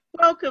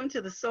Welcome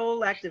to the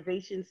Soul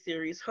Activation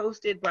Series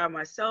hosted by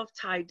myself,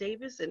 Ty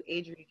Davis, and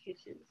Adria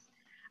Kitchens.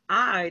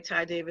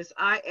 Ty Davis,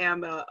 I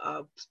am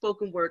a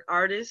spoken word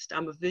artist.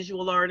 I'm a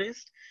visual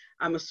artist.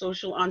 I'm a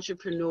social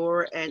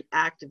entrepreneur and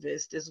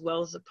activist, as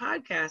well as a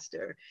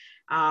podcaster.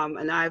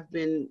 And I've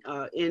been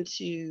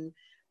into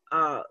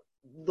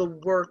the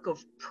work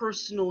of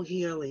personal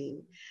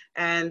healing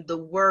and the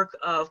work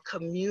of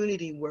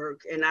community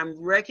work. And I'm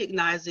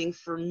recognizing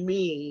for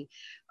me,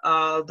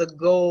 the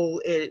goal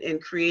in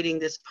creating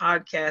this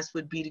podcast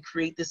would be to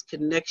create this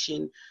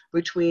connection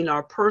between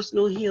our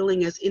personal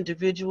healing as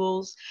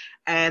individuals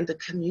and the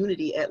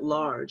community at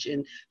large,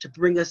 and to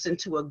bring us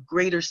into a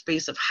greater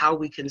space of how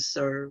we can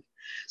serve.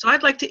 So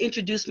I'd like to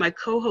introduce my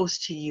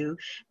co-host to you,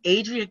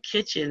 Adria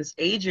Kitchens.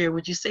 Adria,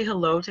 would you say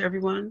hello to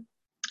everyone?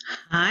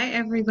 Hi,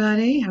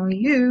 everybody. How are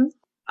you?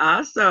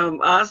 Awesome.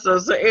 So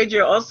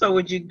Adria, also,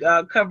 would you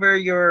cover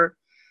your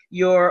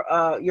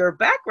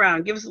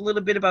background? Give us a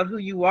little bit about who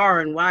you are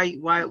and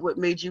what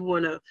made you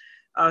want to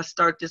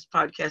start this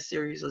podcast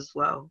series as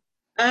well.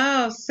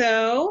 I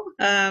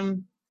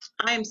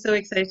am so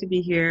excited to be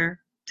here,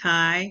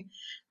 Ty.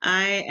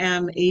 I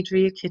am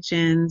Adria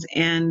Kitchens,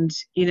 and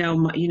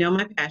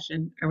my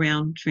passion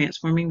around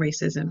transforming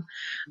racism.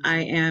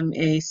 I am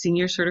a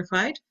senior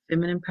certified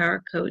feminine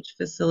power coach,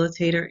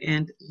 facilitator,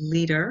 and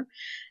leader.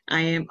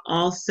 I am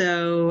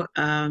also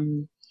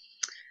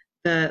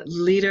the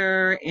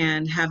leader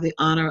and have the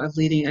honor of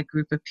leading a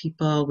group of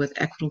people with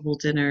Equitable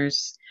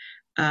Dinners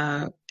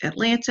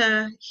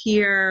Atlanta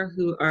here,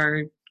 who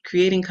are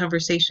creating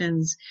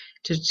conversations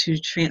to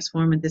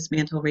transform and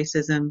dismantle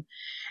racism.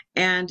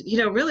 And,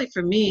 really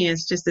for me,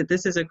 it's just that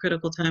this is a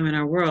critical time in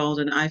our world,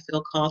 and I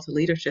feel called to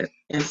leadership.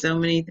 And so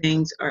many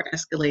things are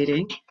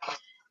escalating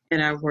in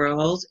our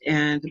world,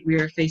 and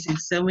we are facing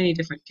so many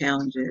different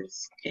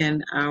challenges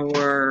in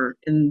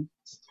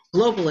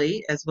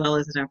globally, as well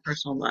as in our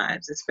personal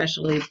lives,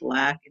 especially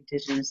Black,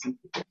 Indigenous,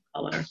 and people of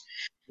color.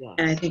 Yes.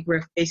 And I think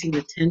we're facing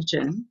the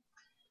tension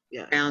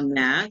around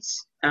that,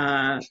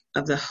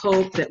 of the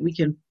hope that we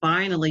can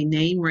finally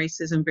name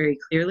racism very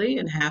clearly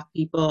and have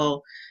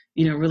people,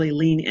 really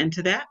lean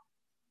into that.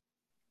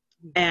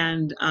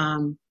 And,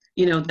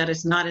 that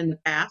it's not in the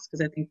past,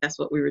 because I think that's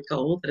what we were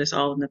told, that it's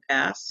all in the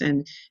past.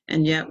 And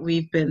yet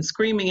we've been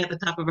screaming at the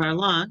top of our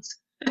lungs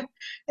that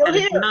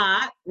it's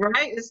not,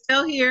 right? It's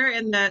still here.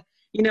 And that,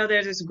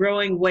 there's this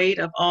growing weight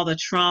of all the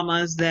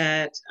traumas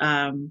that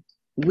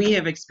we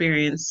have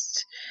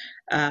experienced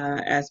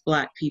as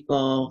Black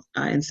people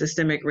in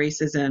systemic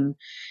racism,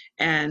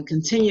 and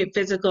continued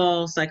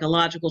physical,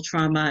 psychological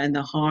trauma and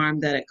the harm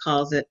that it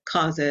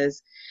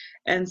causes.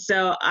 And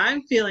so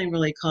I'm feeling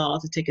really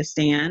called to take a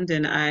stand.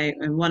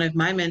 And one of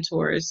my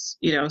mentors,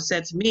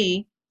 said to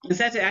me, and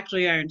said to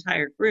actually our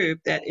entire group,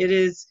 that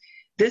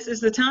this is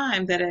the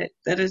time that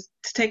is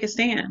to take a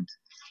stand.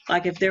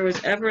 Like, if there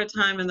was ever a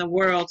time in the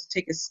world to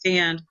take a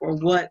stand for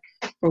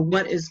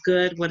what is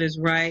good, what is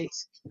right,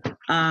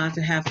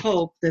 to have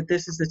hope, that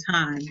this is the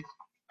time.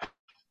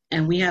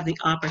 And we have the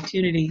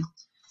opportunity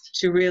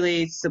to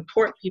really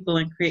support people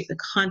and create the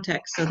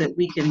context so that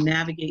we can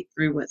navigate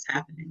through what's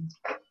happening.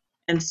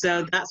 And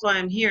so that's why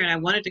I'm here. And I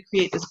wanted to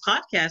create this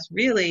podcast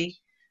really,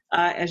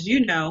 as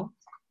you know,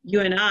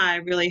 you and I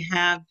really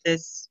have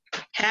this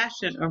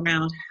passion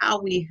around how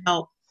we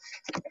help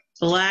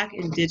Black,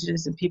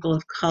 Indigenous, and people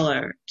of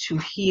color to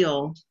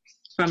heal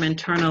from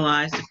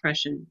internalized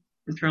depression,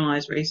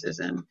 internalized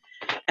racism.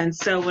 And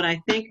so when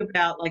I think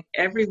about, like,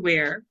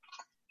 everywhere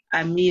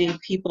I'm meeting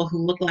people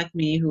who look like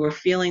me, who are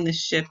feeling the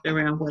shift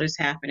around what is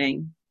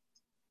happening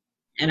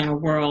in our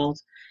world,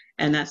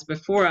 and that's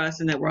before us,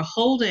 and that we're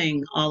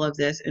holding all of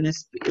this, and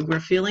we're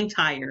feeling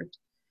tired,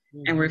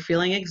 and we're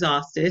feeling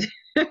exhausted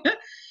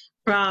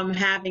from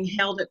having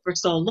held it for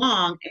so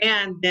long,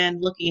 and then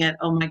looking at,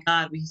 oh my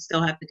God, we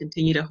still have to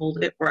continue to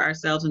hold it for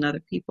ourselves and other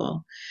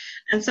people.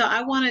 And so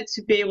I wanted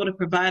to be able to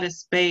provide a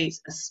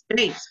space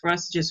for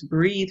us to just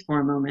breathe for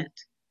a moment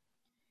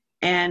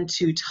and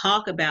to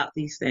talk about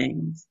these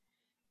things,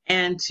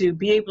 and to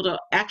be able to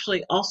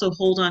actually also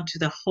hold on to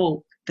the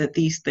hope that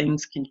these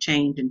things can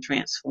change and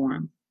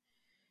transform.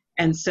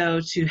 And so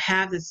to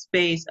have this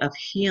space of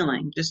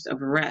healing, just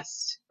of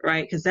rest,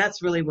 right? Because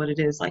that's really what it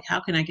is. Like, how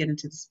can I get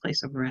into this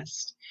place of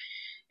rest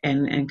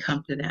and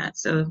come to that?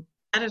 So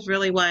that is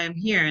really why I'm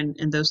here,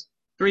 and those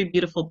 3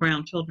 beautiful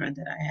brown children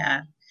that I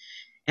have.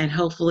 And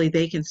hopefully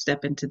they can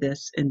step into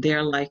this in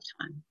their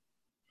lifetime.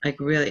 Like,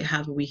 really,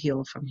 how do we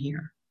heal from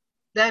here?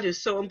 That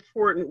is so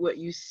important what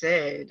you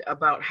said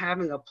about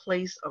having a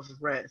place of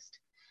rest,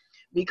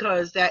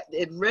 because that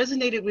it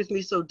resonated with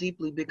me so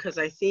deeply, because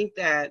I think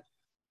that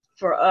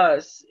for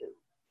us,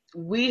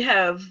 we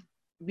have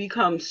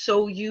become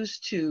so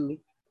used to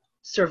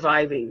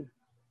surviving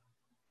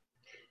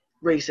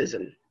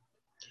racism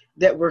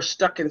that we're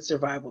stuck in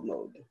survival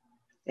mode.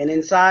 And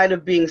inside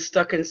of being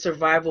stuck in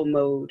survival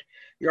mode,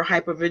 you're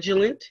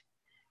hypervigilant,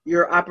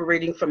 you're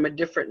operating from a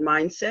different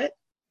mindset,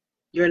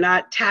 you're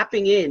not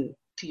tapping in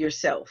to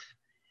yourself,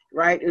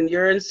 right? And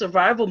you're in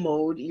survival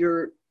mode,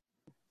 you're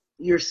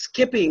you're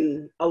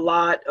skipping a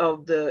lot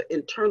of the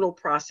internal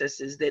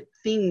processes, that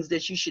things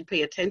that you should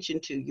pay attention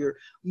to. You're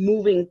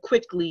moving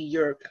quickly,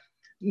 you're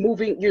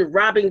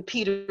robbing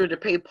Peter to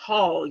pay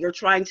Paul. You're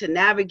trying to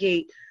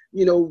navigate,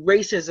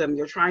 racism.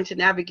 You're trying to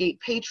navigate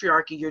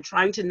patriarchy. You're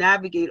trying to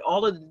navigate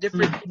all of the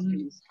different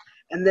issues.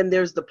 And then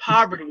there's the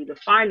poverty, the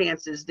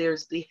finances,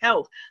 there's the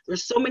health.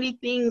 There's so many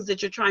things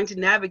that you're trying to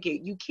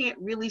navigate. You can't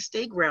really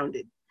stay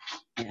grounded.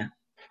 Yeah.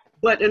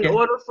 But in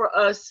order for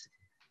us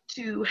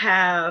to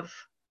have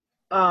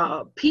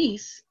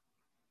peace,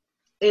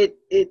 it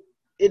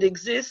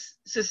exists.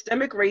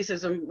 Systemic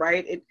racism,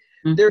 right?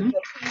 There's a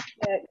piece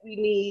that we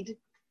need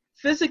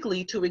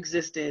physically to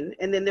exist in,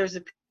 and then there's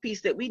a piece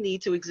that we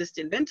need to exist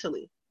in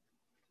mentally,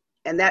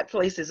 and that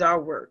place is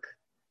our work.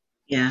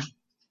 Yeah.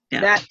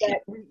 That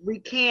we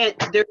can't.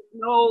 There's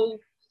no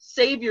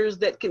saviors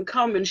that can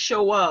come and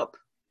show up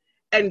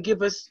and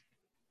give us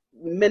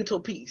mental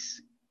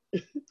peace.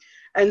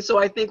 And so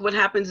I think what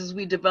happens is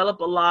we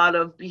develop a lot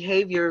of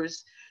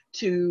behaviors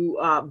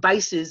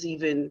vices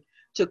even,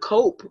 to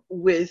cope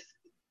with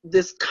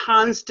this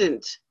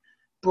constant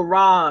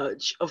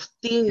barrage of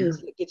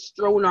things that gets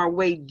thrown our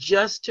way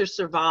just to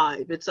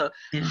survive. It's a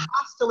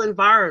hostile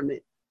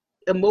environment,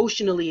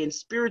 emotionally and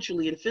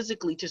spiritually and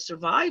physically, to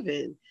survive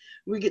in.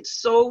 We get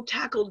so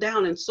tackled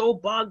down and so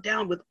bogged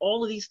down with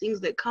all of these things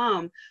that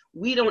come,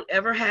 we don't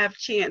ever have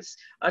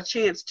a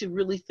chance to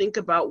really think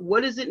about,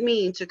 what does it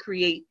mean to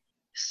create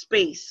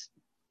space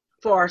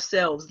for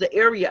ourselves? The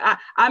area,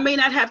 I may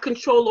not have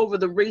control over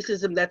the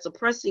racism that's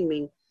oppressing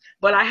me,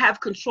 but I have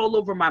control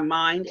over my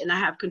mind, and I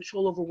have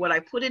control over what I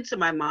put into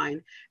my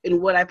mind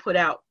and what I put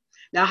out.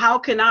 Now, how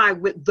can I,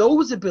 with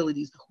those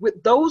abilities,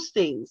 with those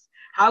things,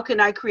 how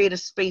can I create a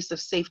space of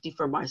safety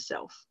for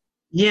myself?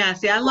 Yeah,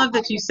 see, I love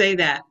that you say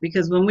that,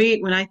 because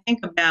when I think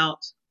about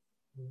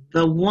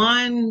the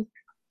one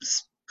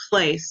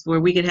place where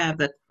we could have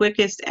the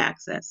quickest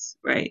access,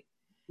 right?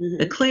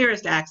 The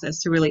clearest access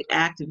to really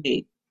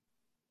activate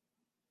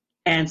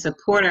and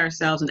support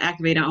ourselves and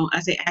activate our own, I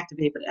say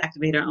activate, but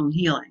activate our own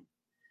healing,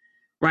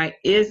 right,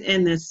 is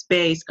in this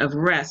space of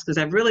rest. Because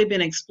I've really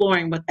been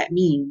exploring what that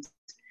means,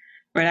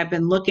 right? I've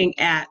been looking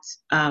at,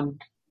 I'm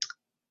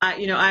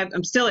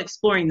still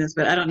exploring this,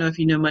 but I don't know if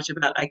you know much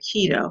about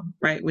Aikido,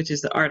 right, which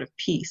is the art of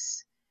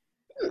peace.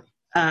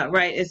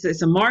 Right,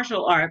 it's a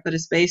martial art, but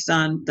it's based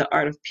on the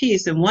art of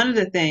peace. And one of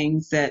the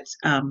things that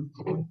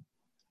Aikido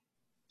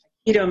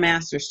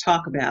masters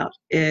talk about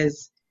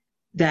is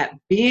that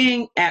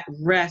being at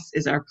rest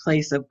is our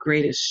place of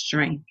greatest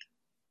strength,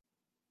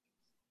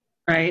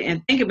 right?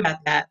 And think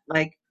about that.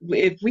 Like,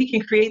 if we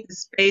can create the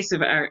space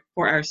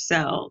for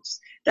ourselves,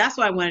 that's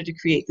why I wanted to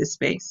create this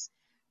space.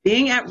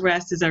 Being at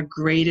rest is our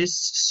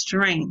greatest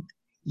strength.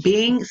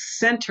 Being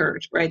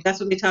centered, right? That's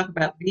what they talk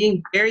about.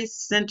 Being very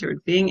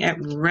centered, being at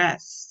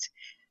rest.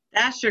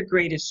 That's your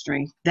greatest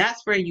strength.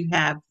 That's where you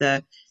have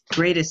the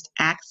greatest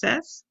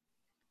access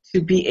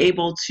to be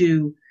able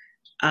to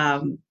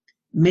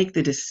make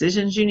the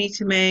decisions you need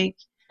to make,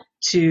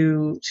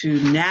 to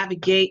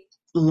navigate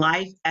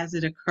life as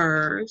it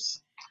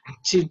occurs,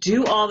 to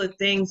do all the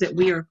things that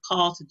we are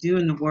called to do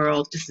in the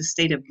world. Is the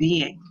state of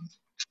being.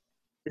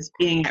 It's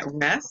being at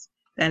rest.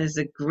 That is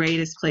the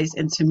greatest place.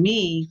 And to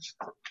me,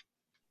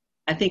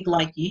 I think,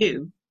 like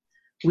you,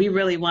 we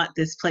really want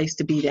this place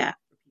to be that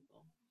for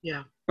people.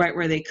 Yeah. Right,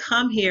 where they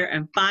come here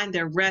and find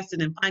their rest,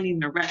 and in finding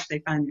their rest, they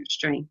find their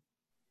strength.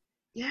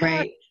 Yeah.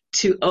 Right,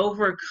 to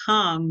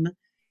overcome.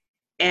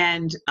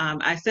 And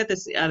I said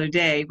this the other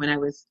day when I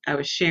was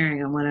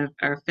sharing on one of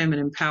our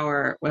Feminine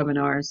Power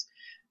webinars,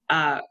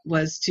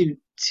 was to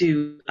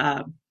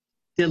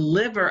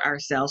deliver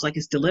ourselves, like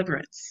it's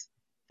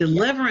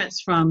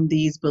deliverance from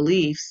these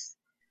beliefs,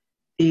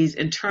 these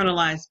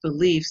internalized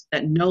beliefs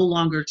that no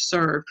longer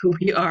serve who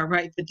we are,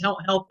 right? That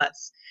don't help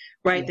us,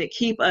 right? That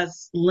keep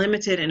us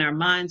limited in our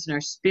minds and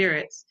our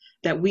spirits,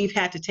 that we've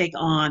had to take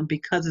on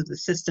because of the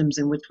systems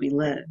in which we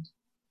live.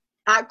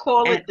 I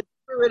call it the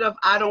spirit of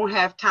I don't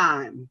have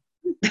time.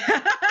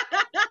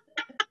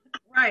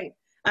 Right.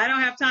 I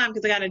don't have time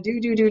because I got to do.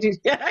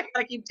 I got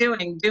to keep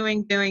doing.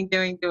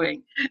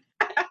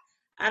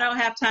 I don't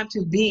have time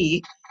to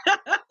be.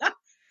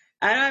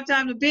 I don't have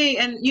time to be.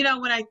 And,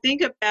 when I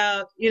think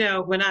about,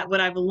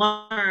 what I've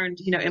learned,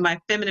 in my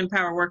feminine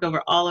power work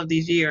over all of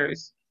these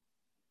years,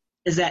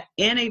 is that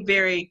in a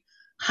very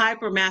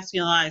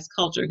hyper-masculinized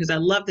culture, because I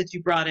love that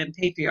you brought in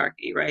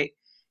patriarchy, right?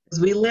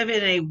 Because we live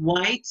in a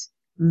white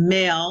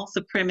male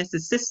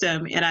supremacist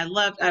system. And I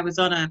was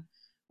on a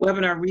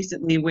webinar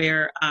recently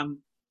where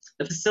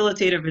the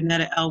facilitator,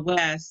 Vanetta L.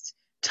 West,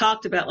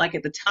 talked about, like,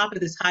 at the top of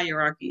this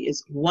hierarchy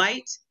is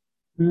white,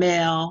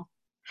 male,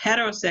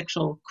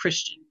 heterosexual,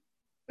 Christian.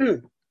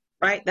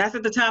 Right? That's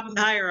at the top of the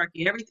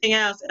hierarchy. Everything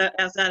else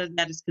outside of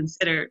that is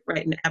considered,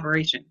 right, an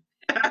aberration.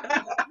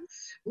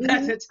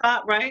 That's the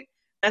top, right?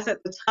 That's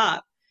at the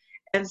top.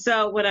 And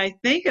so when I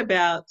think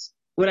about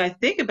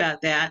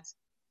that,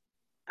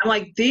 I'm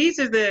like,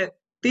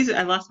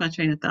 I lost my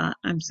train of thought.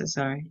 I'm so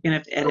sorry. You're gonna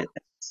have to edit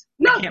that.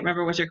 No, I can't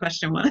remember what your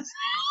question was.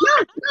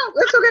 no,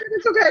 it's okay.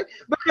 It's okay.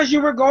 Because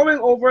you were going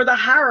over the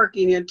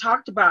hierarchy and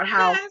talked about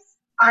how Yes.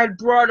 I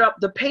brought up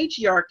the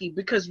patriarchy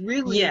because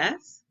really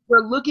Yes.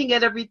 we're looking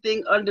at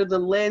everything under the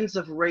lens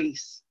of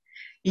race.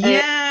 And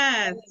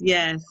Yes.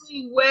 Yes.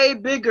 it's way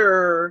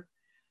bigger,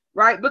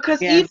 right?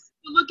 Because even Yes. if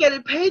you look at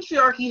it,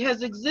 patriarchy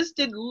has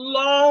existed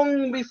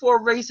long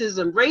before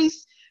racism.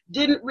 Race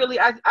didn't really,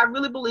 I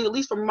really believe, at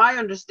least from my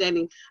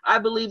understanding, I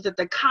believe that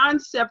the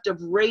concept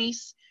of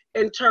race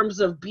in terms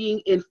of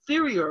being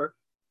inferior,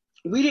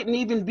 we didn't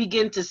even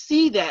begin to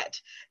see that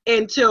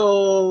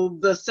until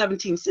the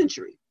 17th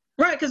century.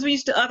 Right, because we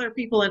used to other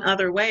people in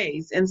other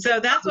ways. And so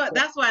that's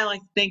why I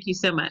like to thank you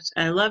so much.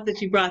 I love that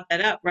you brought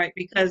that up, right?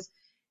 Because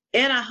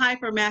in a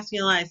hyper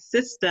masculinized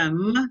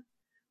system,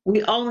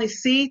 we only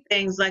see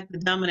things like the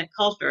dominant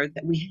culture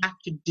that we have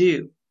to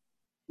do.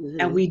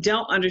 And we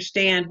don't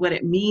understand what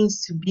it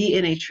means to be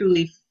in a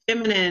truly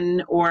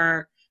feminine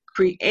or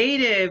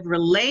creative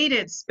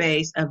related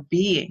space of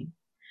being,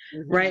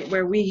 right?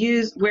 Where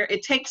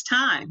it takes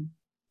time.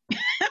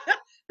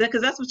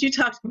 Because that's what you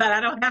talked about. I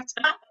don't have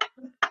time.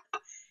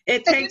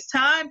 It takes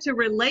time to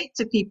relate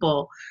to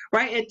people,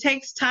 right? It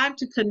takes time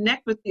to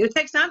connect with you. It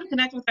takes time to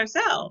connect with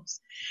ourselves.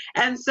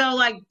 And so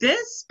like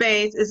this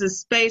space is a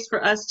space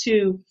for us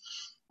to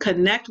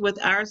connect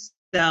with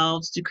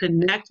ourselves, to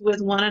connect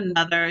with one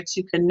another,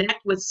 to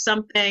connect with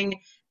something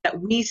that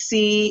we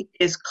see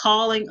is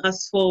calling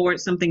us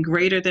forward, something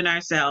greater than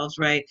ourselves,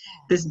 right?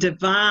 This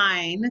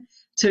divine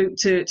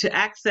to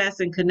access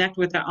and connect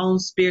with our own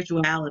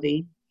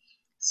spirituality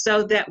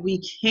so that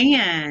we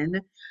can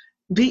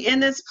be in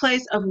this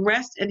place of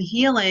rest and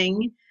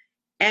healing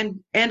and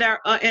our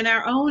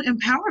own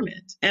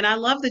empowerment. And I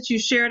love that you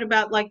shared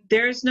about like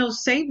there's no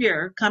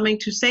savior coming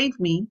to save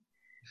me.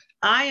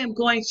 I am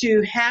going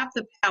to have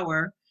the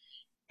power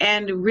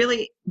and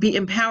really be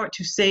empowered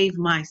to save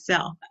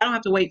myself. I don't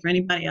have to wait for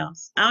anybody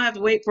else. I don't have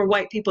to wait for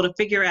white people to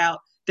figure out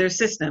their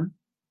system.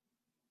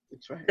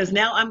 That's right. Because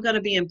now I'm going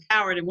to be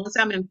empowered. And once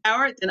I'm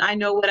empowered, then I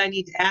know what I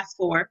need to ask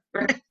for.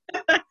 Right?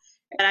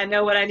 And I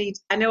know what I need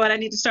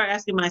to start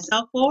asking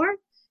myself for.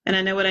 And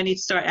I know what I need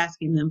to start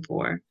asking them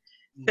for.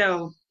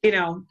 So,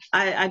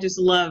 I just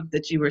love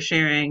that you were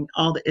sharing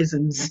all the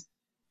isms.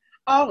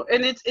 Oh,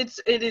 and it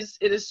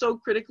is so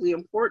critically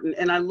important.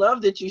 And I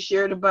love that you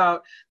shared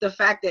about the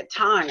fact that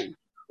time,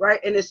 right?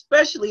 And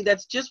especially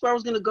that's just where I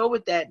was going to go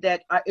with that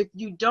if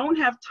you don't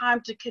have time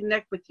to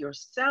connect with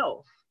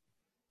yourself,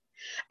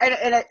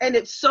 and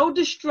it's so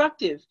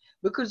destructive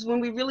because when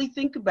we really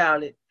think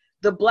about it,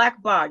 the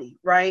Black body,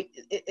 right?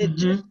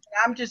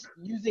 I'm just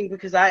using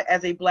because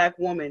as a Black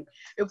woman,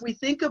 if we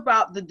think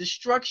about the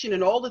destruction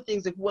and all the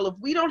things, if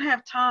we don't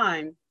have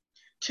time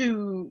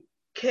to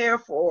care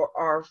for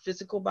our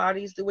physical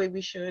bodies the way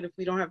we should, if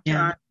we don't have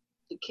time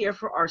to care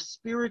for our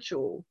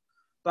spiritual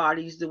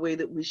bodies the way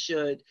that we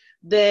should,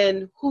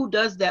 then who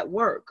does that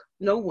work?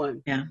 No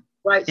one. Yeah.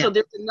 Right. Yeah. So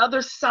there's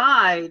another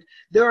side.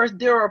 There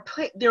are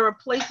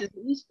places,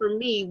 at least for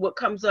me, what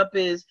comes up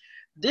is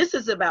this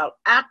is about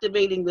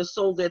activating the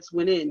soul that's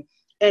within.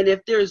 And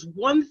if there's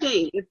one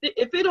thing,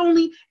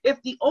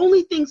 if the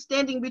only thing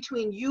standing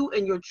between you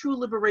and your true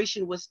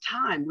liberation was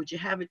time, would you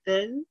have it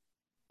then?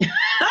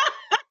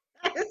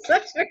 It's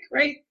such a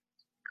great.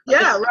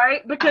 Yeah,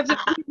 right. Because if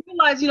you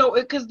realize,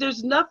 because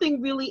there's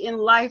nothing really in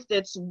life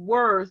that's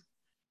worth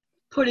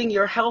putting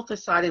your health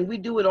aside, and we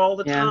do it all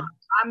the time.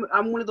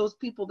 I'm one of those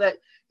people that,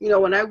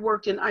 when I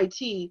worked in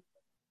IT,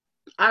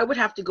 I would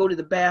have to go to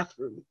the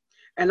bathroom,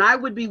 and I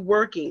would be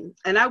working,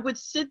 and I would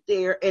sit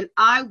there, and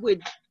I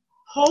would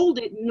hold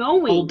it,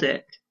 knowing.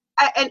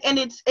 And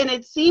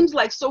it seems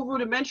like so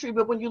rudimentary,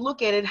 but when you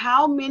look at it,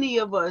 how many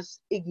of us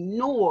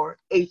ignore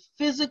a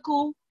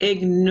physical?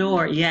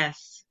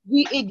 Yes.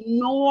 We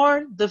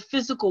ignore the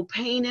physical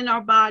pain in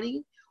our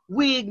body.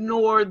 We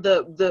ignore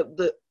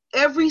the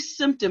every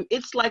symptom.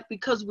 It's like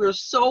because we're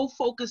so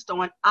focused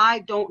on I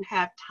don't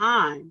have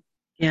time.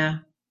 Yeah.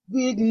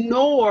 We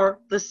ignore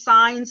the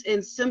signs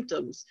and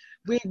symptoms.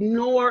 We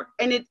ignore,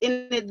 and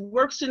it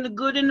works in the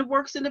good and it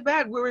works in the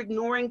bad. We're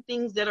ignoring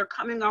things that are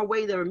coming our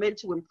way that are meant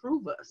to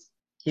improve us.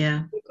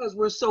 Yeah. Because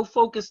we're so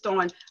focused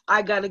on,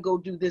 I got to go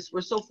do this.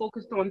 We're so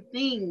focused on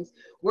things.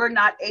 We're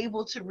not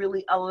able to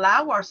really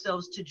allow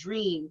ourselves to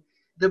dream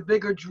the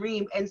bigger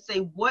dream and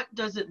say, what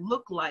does it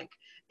look like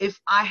if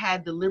I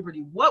had the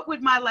liberty? What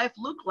would my life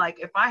look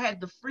like if I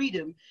had the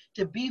freedom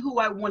to be who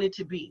I wanted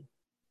to be?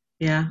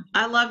 Yeah,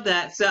 I love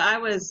that. So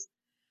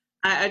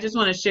I just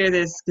want to share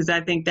this because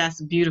I think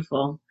that's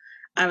beautiful.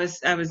 I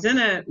was in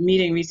a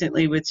meeting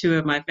recently with two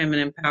of my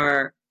feminine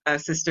power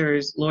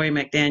sisters, Lori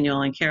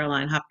McDaniel and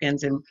Caroline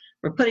Hopkins, and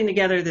we're putting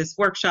together this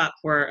workshop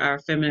for our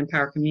feminine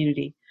power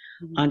community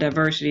on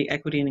diversity,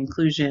 equity, and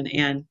inclusion.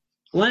 And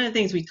one of the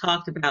things we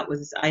talked about was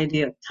this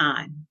idea of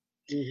time,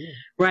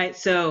 right?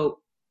 So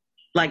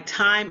like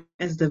time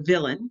as the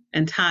villain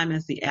and time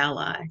as the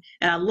ally.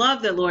 And I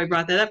love that Lori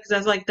brought that up because I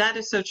was like, that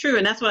is so true.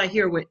 And that's what I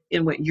hear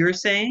in what you're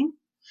saying,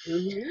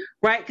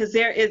 right? Because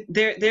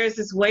there's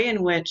this way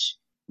in which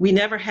we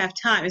never have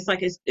time. It's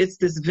like it's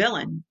this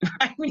villain,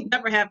 right? We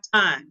never have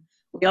time.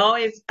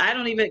 I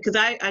don't even, because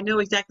I know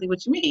exactly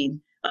what you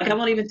mean. Like, I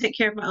won't even take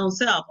care of my own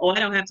self. Oh, I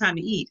don't have time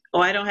to eat.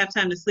 Oh, I don't have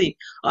time to sleep.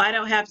 Oh, I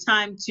don't have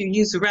time to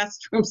use the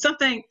restroom.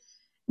 Something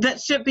that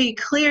should be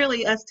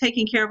clearly us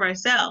taking care of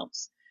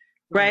ourselves,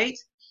 right?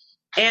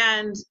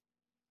 And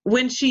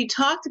when she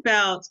talked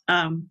about,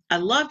 I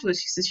loved what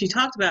she said. She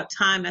talked about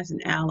time as an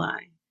ally.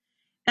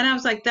 And I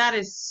was like, that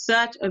is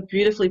such a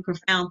beautifully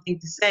profound thing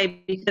to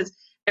say, because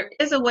there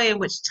is a way in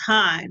which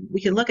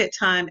we can look at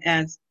time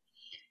as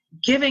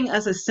giving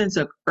us a sense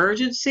of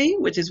urgency,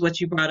 which is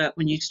what you brought up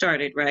when you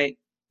started, right?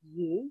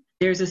 Mm-hmm.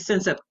 There's a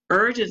sense of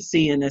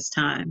urgency in this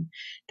time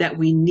that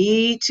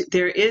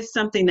there is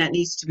something that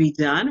needs to be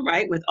done,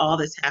 right, with all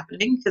this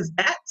happening, because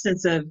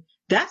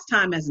that's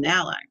time as an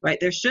ally, right?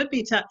 There should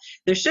be time,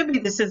 there should be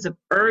the sense of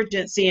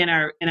urgency in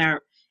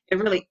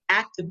really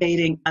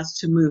activating us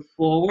to move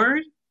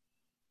forward.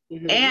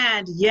 Mm-hmm.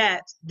 And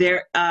yet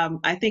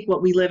I think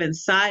what we live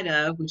inside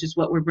of, which is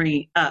what we're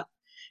bringing up,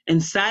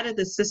 inside of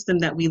the system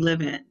that we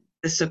live in,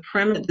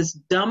 this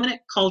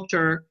dominant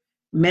culture,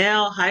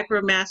 male,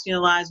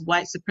 hyper-masculinized,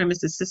 white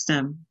supremacist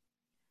system,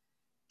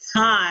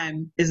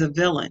 time is a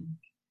villain.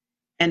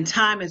 And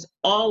time is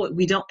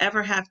we don't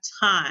ever have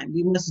time.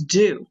 We must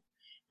do.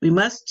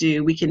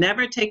 We can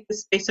never take the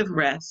space of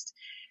rest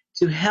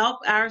to help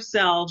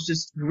ourselves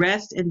just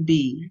rest and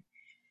be,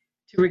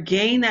 to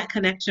regain that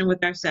connection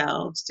with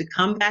ourselves, to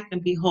come back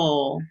and be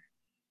whole,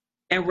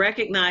 and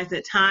recognize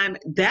that time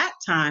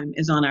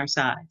is on our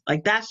side.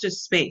 Like, that's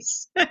just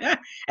space.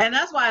 And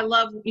that's why I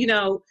love,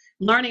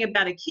 learning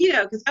about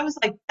Aikido, because I was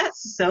like,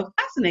 that's so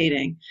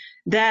fascinating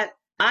that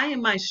I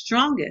am my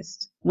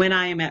strongest when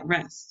I am at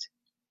rest,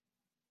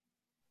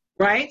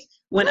 right?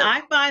 When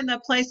I find the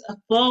place of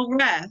full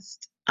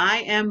rest, I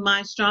am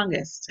my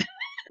strongest.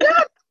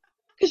 Yeah,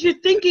 because you're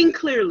thinking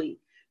clearly.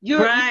 You're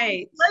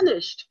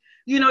replenished.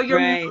 Your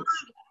right. mind,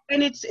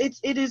 and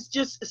it is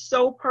just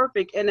so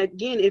perfect. And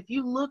again, if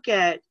you look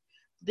at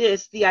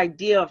the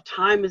idea of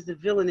time as the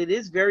villain, it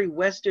is very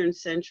Western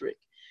centric.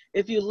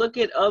 If you look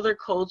at other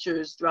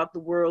cultures throughout the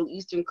world,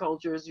 Eastern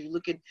cultures, you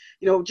look at,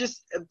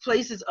 just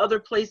other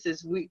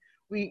places,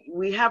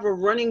 we have a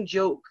running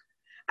joke.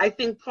 I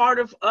think part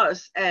of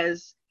us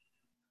as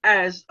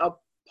a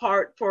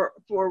part for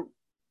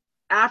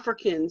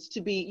Africans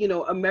to be,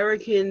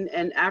 American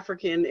and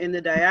African in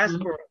the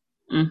diaspora,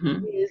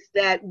 mm-hmm. is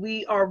that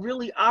we are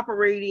really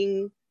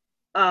operating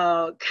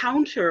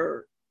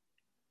counter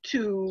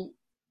to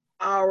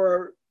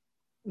our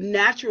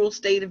natural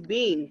state of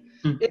being.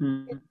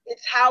 Mm-hmm.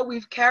 It's how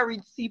we've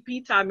carried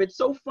CP time. It's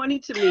so funny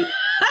to me.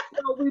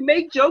 We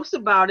make jokes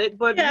about it,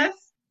 but yes.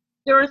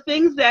 There are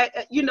things that,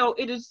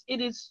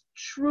 it is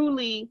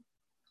truly,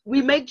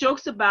 we make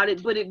jokes about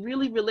it, but it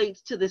really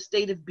relates to the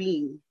state of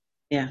being.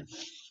 Yeah.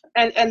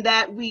 And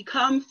that we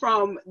come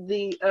from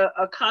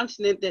a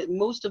continent that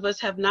most of us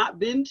have not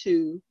been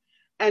to,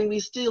 and we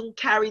still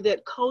carry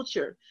that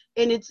culture.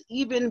 And it's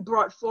even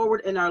brought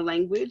forward in our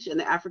language, in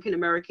the African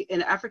vernacular,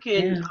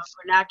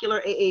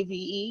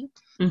 AAVE,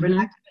 mm-hmm.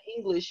 vernacular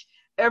English.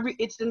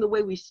 It's in the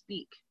way we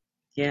speak.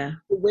 Yeah.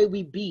 The way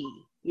we be.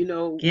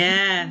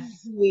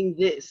 Yes. Doing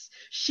this.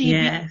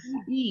 Yes.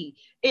 Be.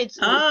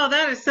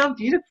 That is so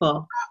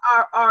beautiful.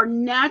 Our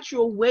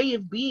natural way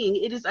of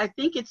being. I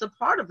think it's a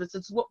part of us.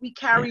 It's what we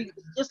carry,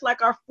 just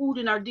like our food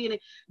and our DNA.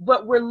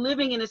 But we're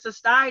living in a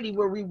society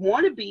where we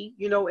want to be,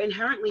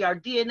 inherently our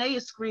DNA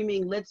is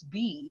screaming, let's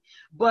be.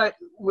 But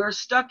we're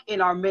stuck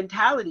in our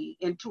mentality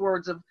and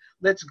towards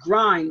let's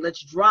grind,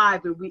 let's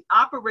drive. And we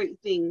operate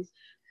things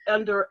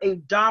under a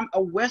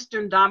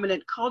Western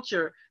dominant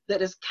culture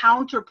that is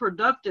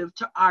counterproductive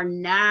to our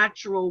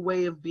natural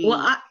way of being. Well,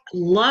 I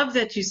love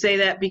that you say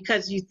that,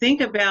 because you think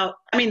about,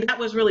 that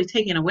was really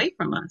taken away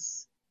from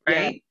us,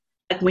 right?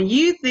 Yeah. Like, when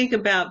you think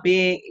about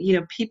being,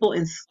 people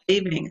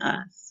enslaving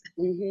us,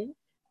 mm-hmm.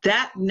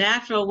 that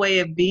natural way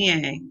of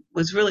being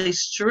was really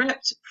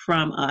stripped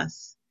from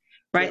us,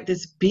 right? Yeah.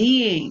 This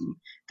being,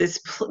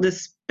 this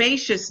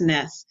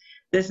spaciousness,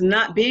 this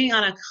not being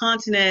on a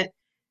continent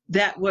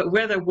that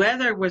where the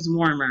weather was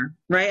warmer,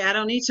 right? I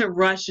don't need to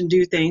rush and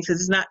do things because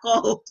it's not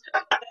cold,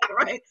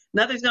 right?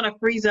 Nothing's going to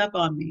freeze up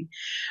on me.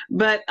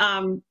 But,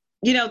 I've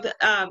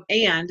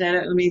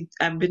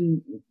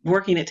been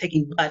working at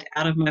taking but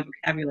out of my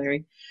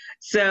vocabulary.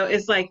 So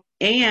it's like,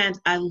 and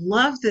I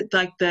love that,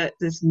 like,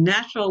 this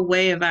natural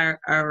way of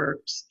our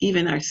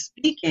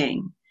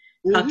speaking,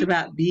 mm-hmm. talked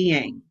about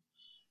being,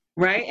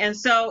 right? And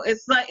so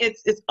it's like,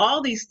 it's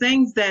all these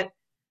things that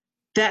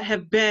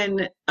have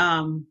been,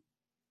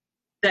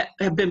 that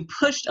have been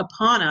pushed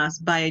upon us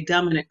by a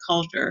dominant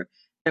culture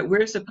that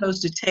we're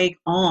supposed to take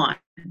on,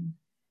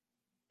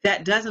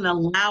 that doesn't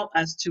allow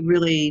us to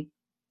really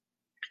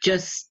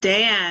just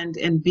stand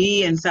and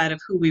be inside of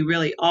who we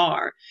really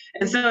are.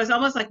 And so it's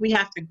almost like we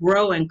have to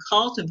grow and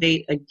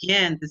cultivate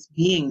again this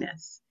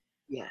beingness.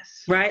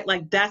 Yes. Right?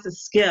 Like, that's a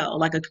skill,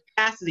 like a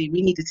capacity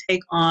we need to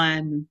take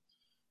on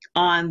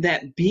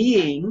that.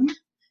 Being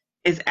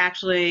is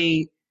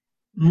actually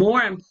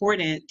more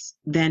important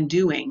than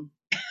doing.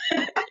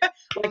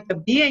 Like,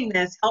 the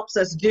beingness helps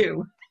us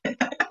do.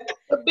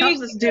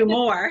 Helps us do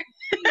more.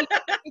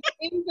 It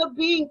ends up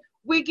being,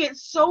 we get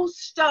so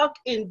stuck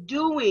in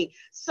doing.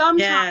 Sometimes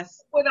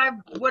Yes. what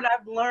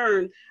I've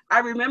learned, I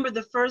remember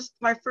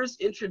my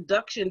first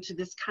introduction to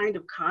this kind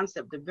of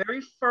concept. The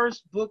very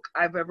first book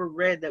I've ever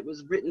read that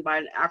was written by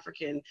an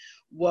African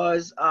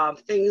was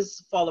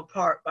Things Fall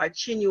Apart by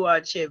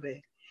Chinua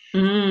Achebe.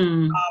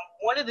 Mm.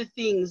 One of the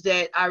things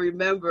that I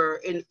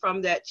remember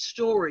from that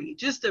story,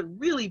 just a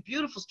really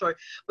beautiful story,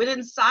 but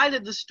inside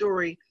of the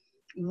story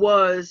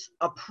was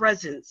a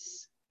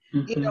presence.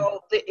 You Mm-hmm.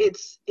 know,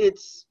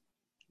 it's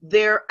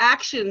their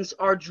actions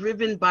are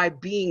driven by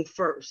being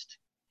first.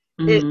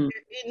 It Mm.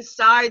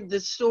 inside the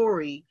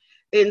story,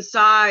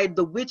 inside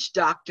the witch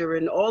doctor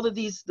and all of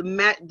these,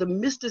 the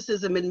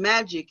mysticism and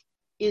magic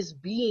is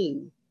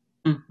being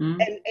Mm-hmm.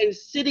 and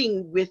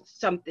sitting with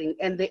something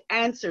and the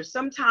answer.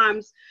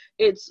 Sometimes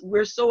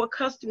we're so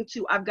accustomed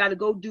to, I've got to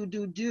go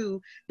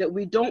do that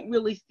we don't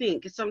really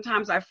think.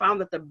 Sometimes I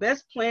found that the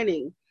best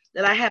planning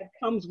that I have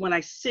comes when I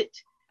sit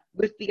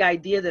with the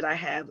idea that I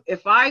have.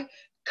 If I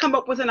come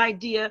up with an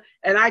idea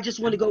and I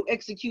just want to go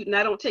execute and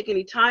I don't take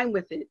any time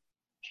with it,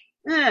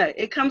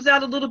 it comes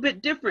out a little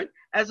bit different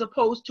as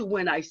opposed to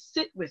when I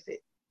sit with it.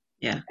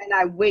 Yeah. And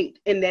I wait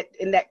in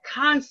that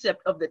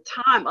concept of the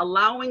time,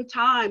 allowing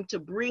time to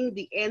bring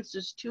the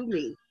answers to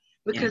me.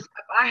 Because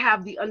if I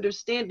have the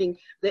understanding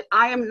that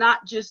I am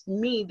not just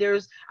me,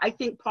 I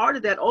think part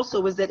of that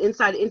also is that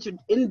inside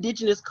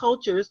indigenous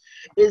cultures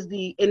is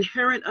the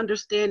inherent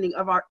understanding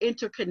of our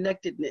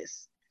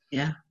interconnectedness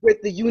with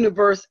the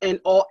universe and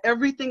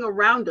everything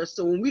around us.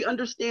 So when we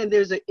understand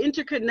there's an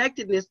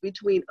interconnectedness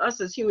between us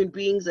as human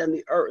beings and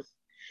the earth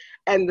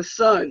and the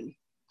sun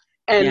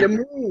and the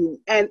moon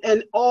and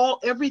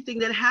everything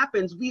that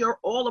happens, we are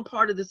all a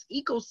part of this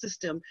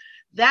ecosystem.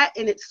 That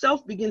in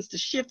itself begins to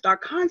shift our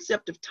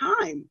concept of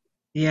time.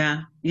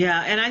 Yeah.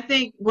 And I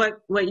think what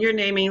you're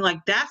naming, like,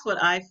 that's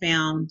what I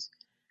found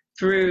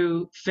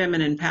through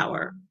feminine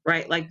power,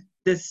 right? Like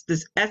this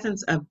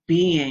essence of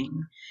being.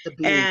 The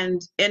being.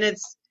 And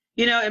it's,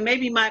 and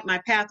maybe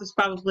my path was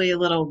probably a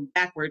little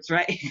backwards,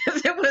 right?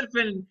 Because it would have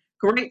been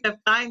great to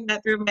find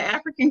that through my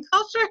African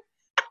culture.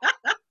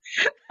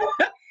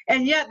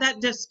 And yet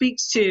that just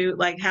speaks to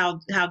like how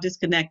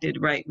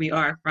disconnected, right, we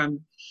are from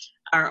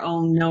our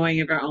own knowing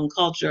of our own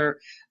culture.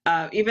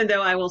 Even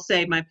though I will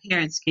say my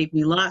parents gave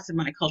me lots of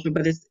my culture,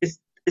 but it's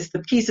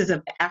the pieces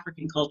of the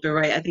African culture,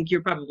 right? I think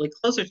you're probably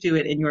closer to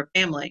it in your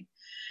family,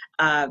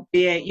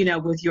 be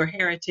it, with your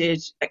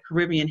heritage,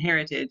 Caribbean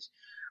heritage,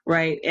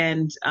 right?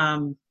 And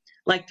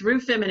like through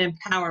feminine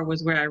power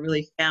was where I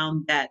really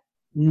found that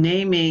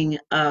naming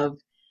of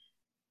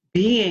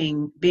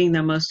being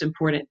the most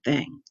important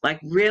thing, like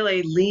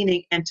really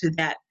leaning into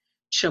that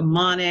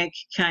shamanic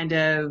kind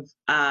of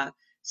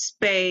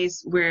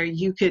space where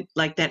you could,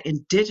 like, that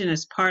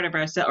indigenous part of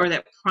ourselves, or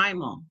that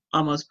primal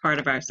almost part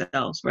of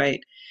ourselves,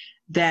 right,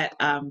 that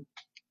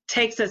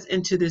takes us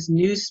into this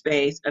new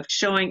space of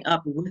showing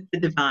up with the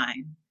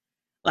divine,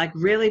 like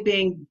really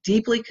being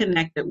deeply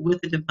connected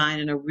with the divine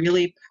in a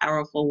really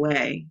powerful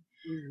way.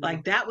 Mm-hmm.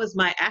 Like that was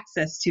my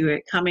access to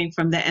it, coming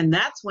from that. And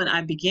that's when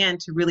I began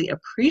to really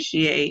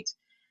appreciate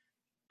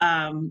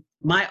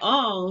my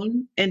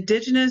own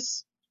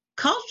indigenous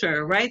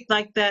culture, right?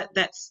 Like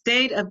that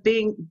state of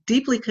being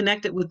deeply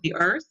connected with the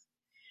earth,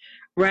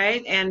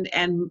 right?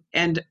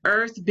 And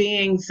earth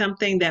being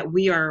something that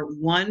we are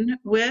one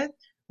with,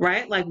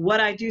 right? Like what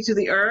I do to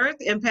the earth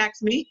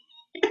impacts me.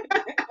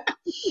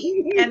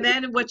 And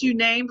then what you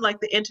named, like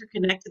the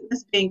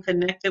interconnectedness, being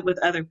connected with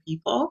other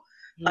people.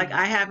 Like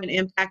I have an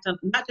impact on,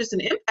 not just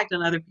an impact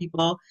on other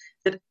people,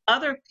 that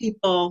other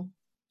people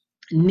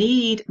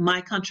need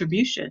my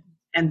contribution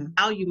and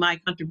value my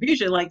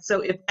contribution. Like, so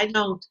if I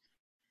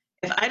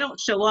don't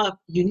show up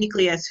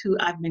uniquely as who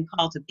I've been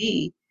called to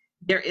be,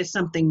 there is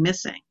something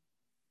missing.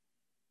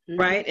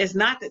 Right? It's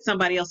not that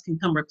somebody else can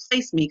come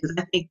replace me, because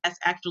I think that's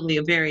actually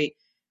a very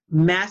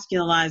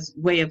masculinized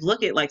way of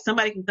looking at it. Like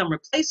somebody can come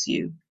replace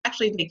you.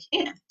 Actually, they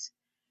can't.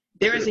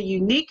 There is a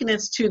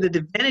uniqueness to the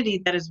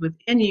divinity that is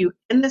within you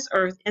in this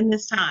earth, in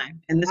this time,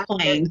 in this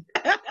plane,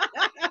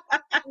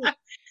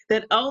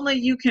 that only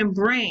you can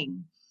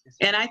bring.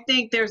 And I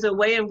think there's a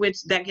way in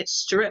which that gets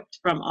stripped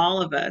from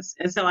all of us.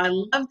 And so I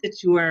love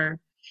that you are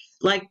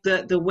like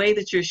the way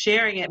that you're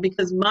sharing it,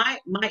 because my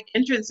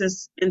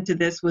entrance into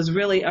this was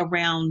really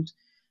around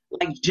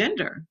like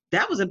gender.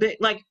 That was a bit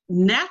like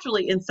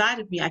naturally inside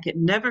of me. I could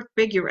never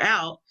figure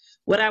out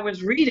what I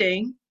was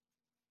reading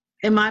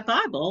in my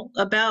Bible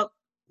about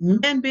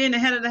men being the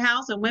head of the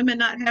house and women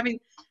not having.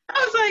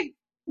 I was like,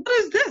 what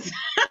is this?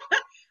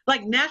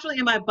 Like naturally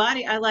in my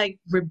body, I like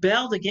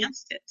rebelled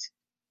against it.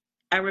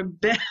 I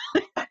rebelled.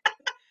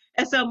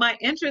 And so my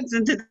entrance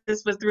into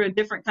this was through a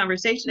different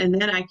conversation. And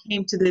then I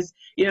came to this,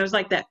 it's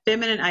like that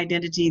feminine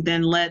identity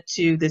then led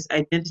to this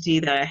identity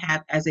that I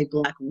have as a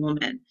Black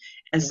woman,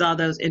 and saw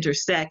those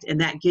intersect. And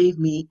that gave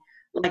me,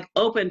 like,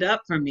 opened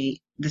up for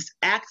me this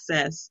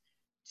access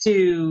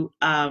to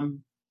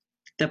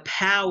the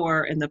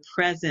power and the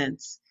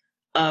presence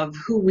of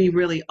who we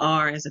really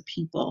are as a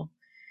people,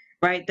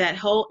 right? That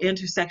whole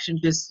intersection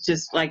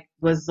just like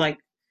was like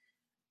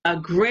a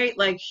great,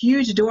 like,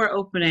 huge door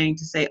opening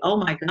to say, oh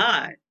my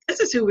God, this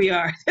is who we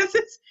are.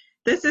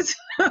 This is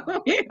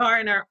who we are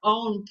in our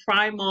own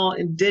primal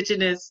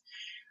indigenous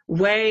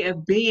way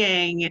of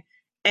being.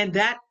 And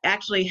that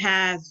actually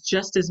has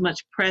just as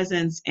much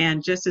presence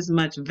and just as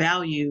much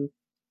value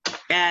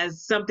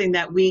as something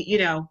that we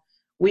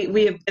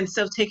have been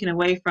so taken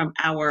away from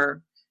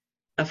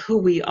of who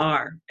we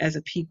are as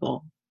a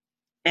people.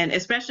 And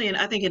especially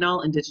I think in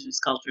all indigenous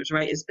cultures,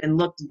 right? It's been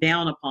looked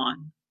down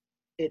upon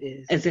It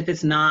is. as if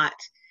it's not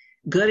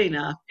good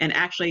enough. And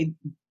actually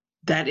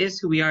that is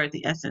who we are at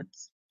the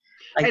essence.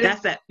 Like, And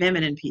that's that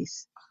feminine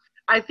piece.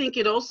 I think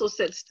it also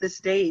sets the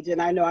stage,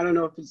 and I don't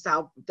know if it's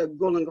how the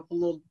going a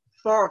little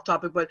far off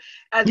topic, but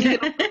I think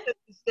it also sets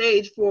the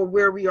stage for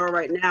where we are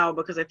right now,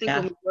 because I think Yeah.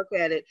 when we look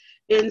at it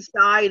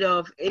inside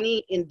of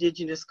any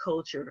indigenous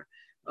culture,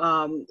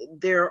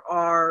 there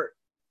are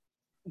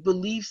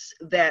beliefs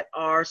that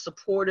are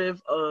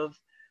supportive of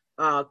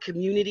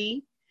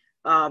community,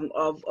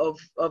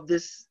 of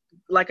this,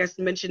 like I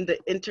mentioned, the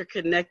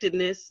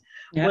interconnectedness,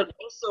 Yeah. but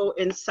also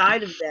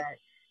inside of that,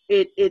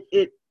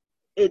 it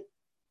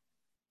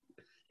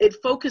it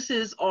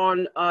focuses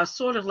on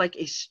sort of like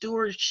a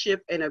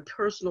stewardship and a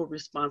personal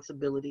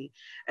responsibility.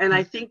 And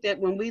I think that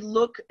when we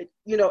look,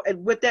 at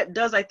what that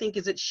does, I think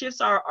is it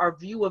shifts our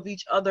view of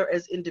each other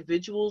as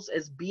individuals,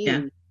 as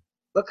beings.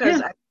 Because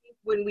Yeah. I think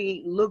when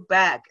we look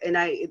back, and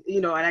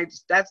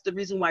that's the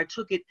reason why I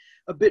took it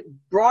a bit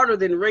broader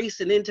than race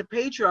and into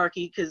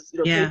patriarchy, because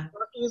Yeah.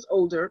 patriarchy is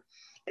older,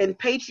 and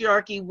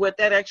patriarchy, what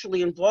that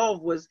actually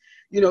involved was,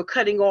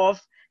 cutting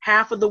off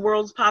half of the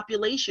world's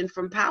population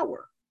from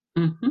power.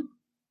 Mm-hmm.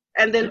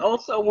 And then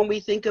also when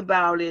we think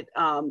about it,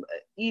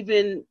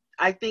 even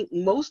I think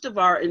most of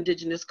our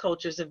indigenous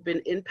cultures have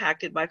been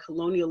impacted by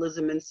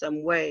colonialism in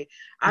some way.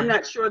 I'm Yeah.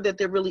 not sure that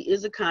there really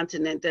is a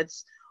continent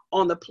that's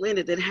on the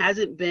planet that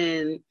hasn't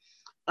been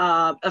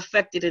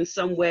affected in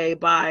some way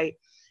by,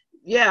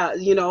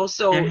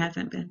 so. There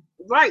hasn't been.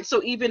 Right.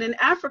 So even in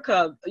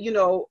Africa,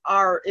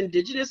 our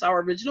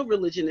original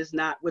religion is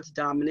not what's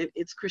dominant.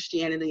 It's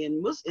Christianity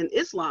and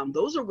Islam.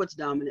 Those are what's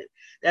dominant.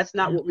 That's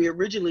not Yeah. what we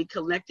originally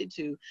connected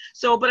to.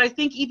 So, but I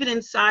think even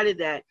inside of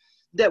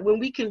that when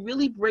we can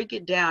really break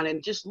it down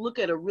and just look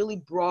at a really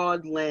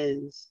broad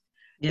lens,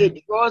 Yeah.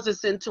 it draws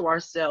us into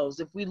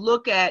ourselves. If we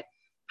look at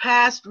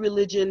past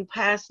religion,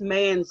 past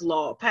man's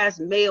law,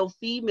 past male,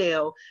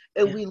 female,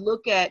 and Yeah. we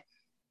look at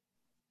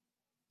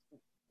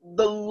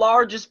the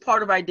largest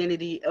part of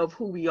identity of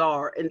who we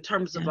are in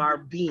terms of Yeah. our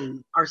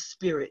being, our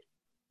spirit.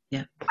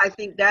 Yeah. I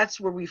think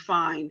that's where we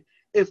find,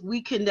 if we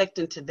connect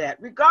into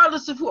that,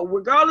 regardless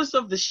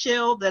of the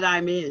shell that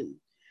I'm in,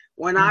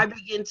 when Yeah. I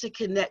begin to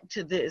connect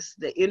to this,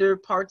 the inner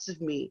parts of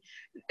me,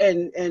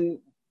 and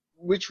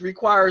which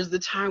requires the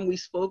time we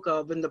spoke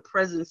of and the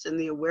presence and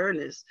the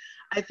awareness,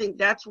 I think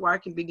that's where I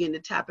can begin to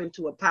tap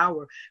into a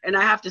power. And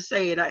I have to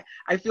say, and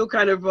I feel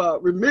kind of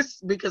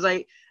remiss, because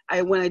I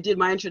when I did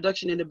my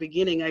introduction in the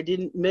beginning, I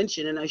didn't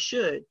mention, and I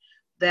should,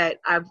 that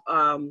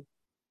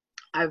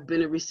I've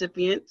been a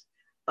recipient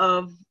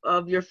of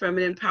your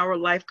Feminine Power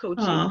Life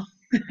Coaching,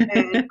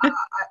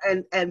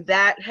 and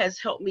that has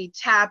helped me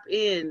tap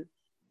in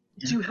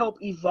to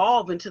help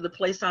evolve into the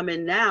place I'm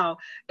in now,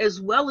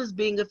 as well as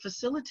being a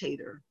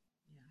facilitator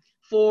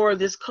for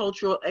this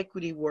cultural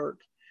equity work.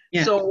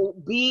 Yeah. So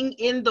being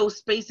in those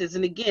spaces,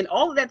 and again,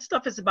 all of that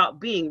stuff is about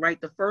being, right?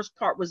 The first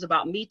part was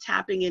about me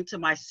tapping into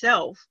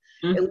myself.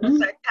 Mm-hmm. And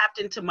once I tapped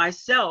into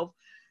myself,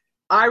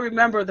 I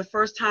remember the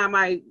first time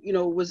I,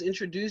 was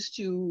introduced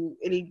to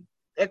any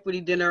equity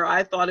dinner,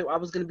 I thought I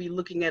was going to be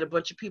looking at a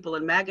bunch of people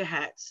in MAGA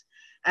hats.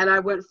 And I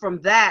went from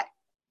that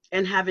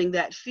and having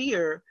that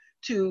fear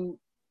to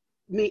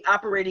me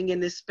operating in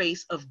this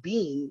space of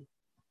being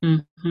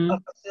Mm-hmm. a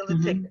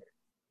facilitator. Mm-hmm.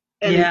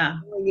 And Yeah.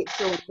 enjoying it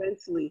so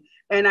immensely.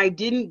 And I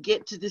didn't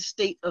get to this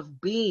state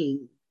of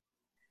being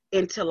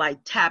until I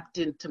tapped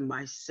into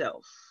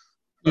myself.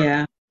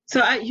 Yeah.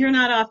 So you're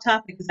not off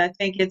topic, because I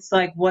think it's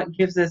like what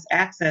gives us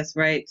access,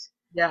 right?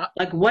 Yeah.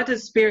 Like, what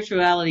does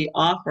spirituality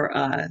offer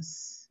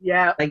us?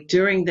 Yeah. Like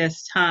during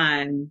this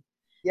time,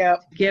 Yeah.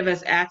 give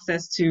us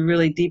access to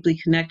really deeply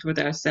connect with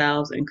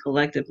ourselves and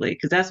collectively,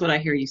 because that's what I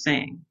hear you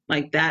saying.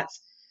 Like that's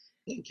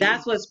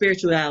what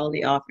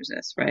spirituality offers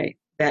us, right?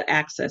 That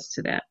access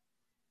to that.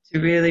 To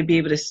really be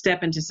able to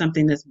step into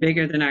something that's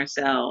bigger than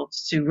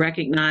ourselves, to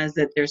recognize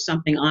that there's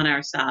something on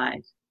our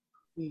side,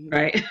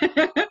 right?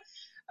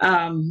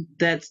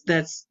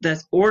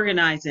 That's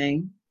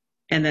organizing,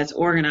 and that's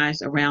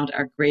organized around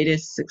our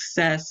greatest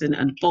success and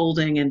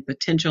unfolding and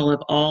potential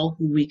of all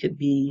who we could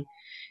be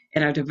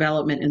in our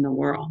development in the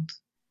world.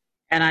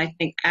 And I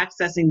think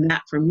accessing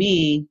that for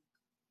me,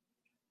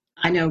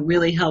 I know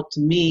really helped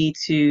me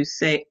to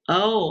say,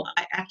 oh,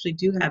 I actually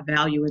do have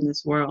value in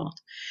this world.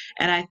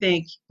 And I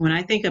think when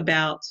I think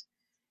about,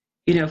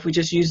 if we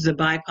just use the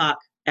BIPOC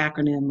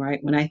acronym,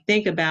 right? When I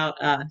think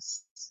about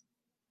us,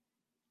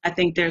 I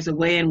think there's a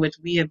way in which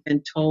we have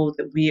been told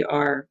that we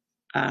are,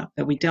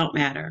 that we don't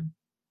matter,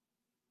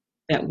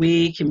 that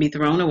we can be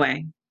thrown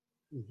away,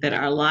 that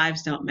our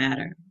lives don't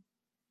matter.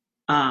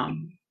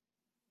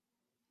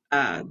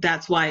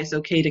 that's why it's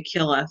okay to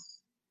kill us.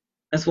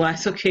 That's why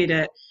it's okay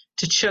to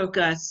choke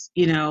us,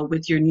 you know,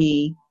 with your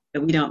knee,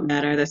 that we don't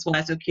matter. That's why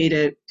it's okay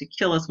to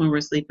kill us when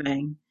we're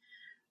sleeping.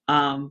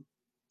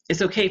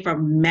 It's okay for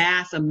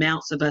mass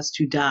amounts of us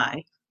to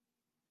die,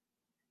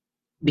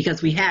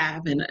 because we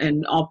have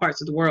in all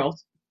parts of the world,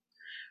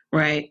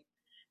 right?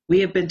 We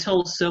have been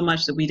told so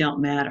much that we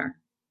don't matter.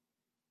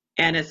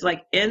 And it's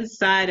like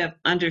inside of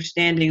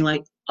understanding,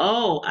 like,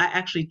 oh, I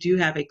actually do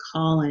have a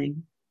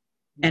calling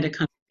and a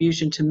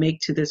contribution to make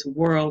to this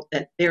world,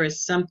 that there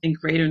is something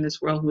greater in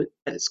this world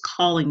that is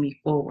calling me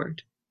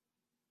forward,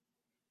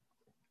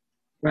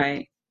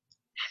 right?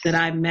 That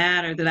I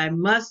matter, that I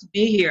must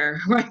be here,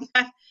 right?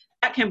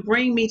 That can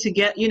bring me to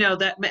get, you know,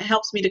 that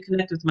helps me to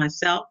connect with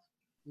myself.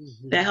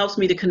 That helps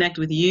me to connect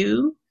with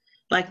you.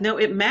 Like, no,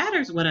 it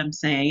matters what I'm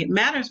saying. It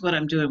matters what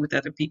I'm doing with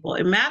other people.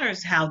 It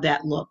matters how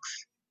that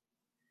looks.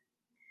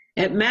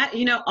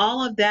 You know,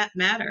 all of that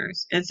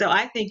matters. And so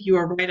I think you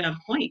are right on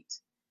point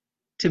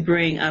to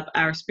bring up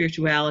our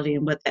spirituality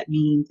and what that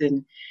means,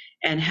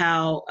 and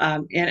how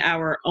in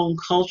our own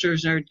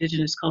cultures, our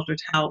indigenous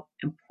cultures, how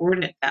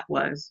important that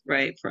was,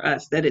 right, for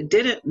us. That it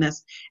didn't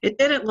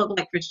look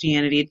like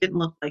Christianity, it didn't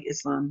look like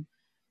Islam,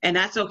 and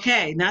that's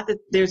okay. Not that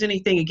there's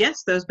anything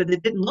against those, but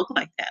it didn't look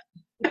like that.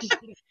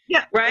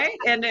 Yeah. Right.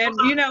 And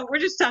you know, we're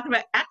just talking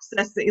about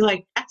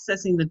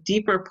accessing the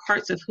deeper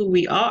parts of who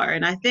we are.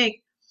 And I think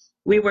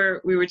we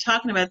were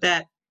talking about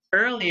that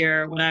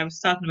earlier when I was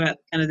talking about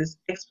kind of this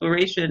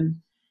exploration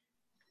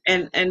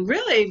and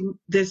really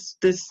this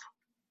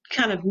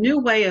kind of new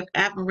way of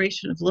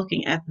admiration of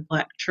looking at the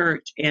Black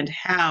church, and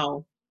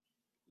how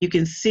you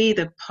can see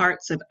the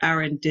parts of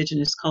our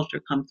indigenous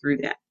culture come through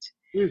that.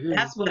 Mm-hmm.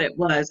 That's what it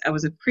was. I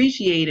was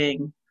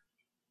appreciating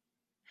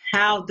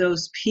how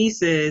those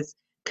pieces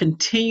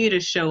continue to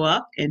show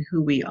up in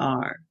who we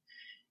are.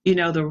 You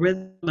know, the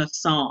rhythm of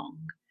song,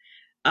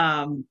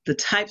 the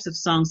types of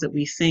songs that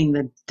we sing,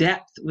 the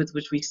depth with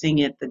which we sing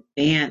it, the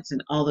dance,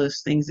 and all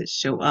those things that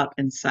show up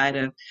inside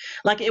of,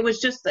 like, it was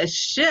just a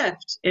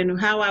shift in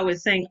how I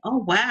was saying,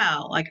 oh,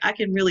 wow, like I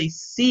can really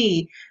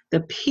see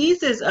the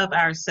pieces of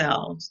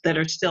ourselves that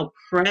are still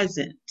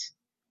present,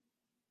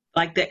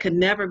 like that could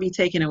never be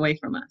taken away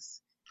from us.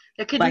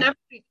 It could never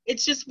be.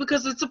 It's just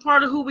because it's a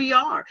part of who we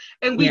are.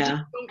 And we just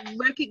don't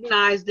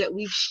recognize that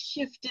we've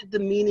shifted the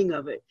meaning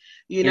of it.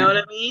 You know what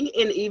I mean?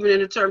 And even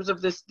in terms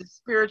of the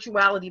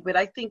spirituality. But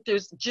I think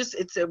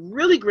it's a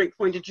really great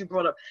point that you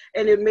brought up.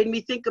 And it made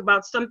me think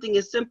about something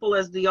as simple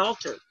as the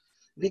altar.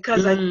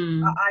 Because I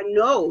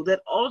know that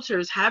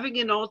having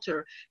an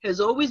altar has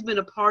always been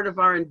a part of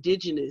our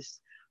indigenous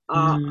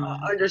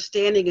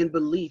understanding and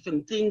belief,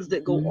 and things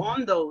that go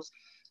on those.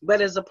 But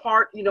as a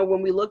part, you know,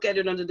 when we look at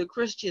it under the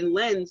Christian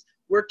lens,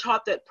 we're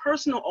taught that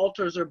personal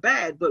altars are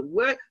bad. But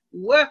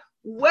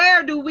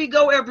where do we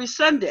go every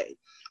Sunday?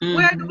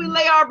 Where do we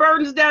lay our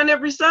burdens down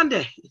every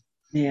Sunday?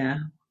 Yeah.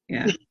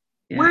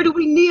 Where do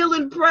we kneel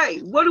and pray?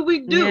 What do we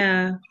do?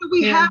 What do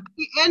we have at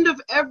the end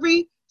of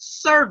every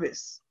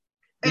service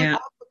and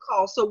altar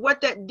call? So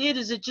what that did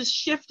is it just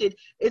shifted.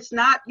 It's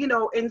not, you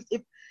know, and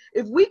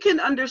if we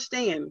can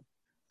understand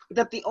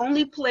that the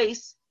only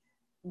place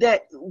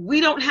that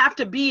we don't have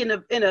to be in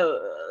a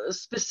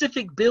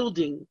specific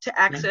building to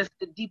access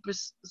the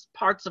deepest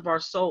parts of our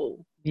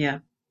soul. Yeah.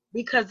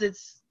 Because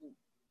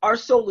our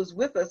soul is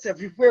with us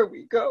everywhere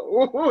we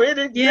go. It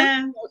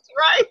exists,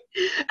 right?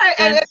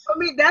 And for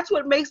me, that's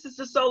what makes this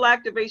a soul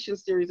activation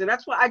series. And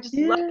that's why I just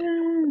love to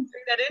bring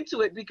that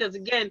into it, because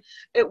again,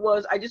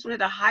 I just wanted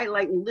to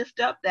highlight and lift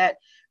up that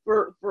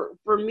for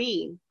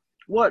me,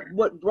 what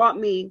brought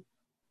me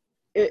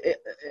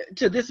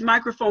to this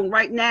microphone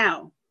right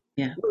now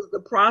was the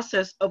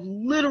process of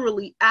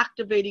literally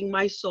activating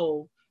my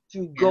soul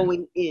through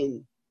going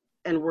in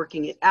and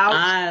working it out.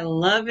 I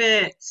love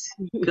it.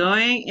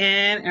 Going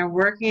in and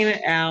working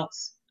it out.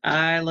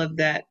 I love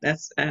that.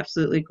 That's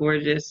absolutely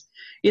gorgeous.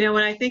 You know,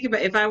 when I think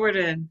about, if I were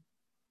to,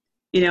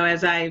 you know,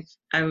 as I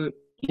would,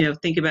 you know,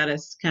 think about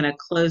us kind of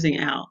closing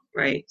out,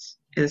 right?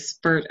 Is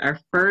for our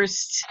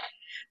first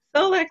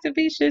soul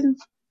activation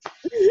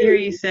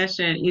series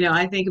session. You know,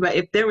 I think about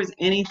if there was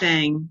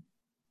anything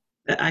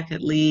that I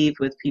could leave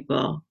with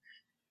people,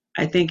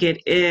 I think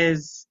it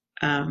is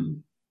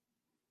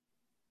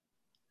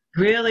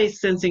really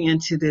sensing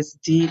into this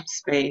deep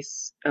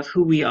space of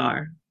who we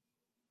are,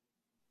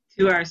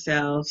 to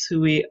ourselves, who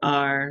we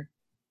are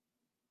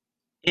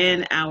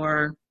in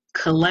our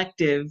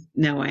collective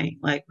knowing,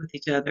 like with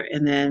each other,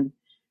 and then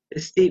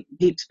this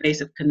deep space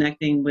of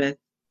connecting with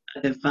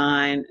a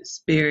divine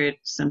spirit,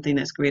 something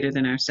that's greater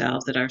than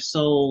ourselves, that our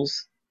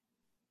souls,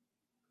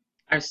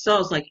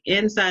 like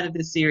inside of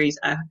this series,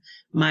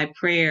 my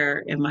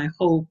prayer and my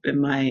hope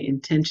and my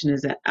intention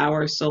is that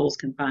our souls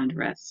can find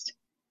rest,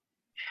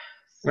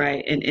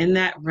 right? And in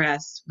that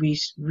rest, we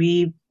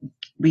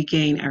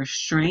gain our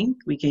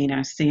strength, we gain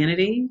our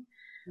sanity,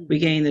 we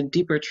gain the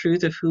deeper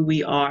truth of who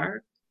we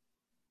are,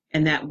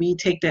 and that we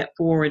take that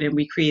forward and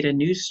we create a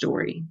new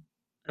story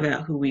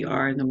about who we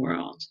are in the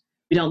world.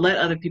 We don't let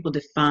other people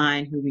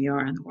define who we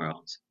are in the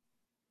world.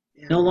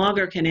 No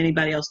longer can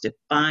anybody else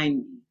define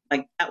me.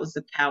 Like that was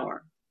the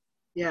power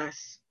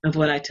Yes. of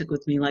what I took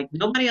with me. Like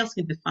nobody else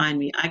can define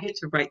me. I get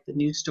to write the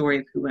new story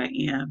of who I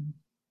am.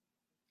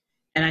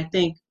 And I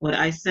think what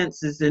I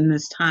sense is in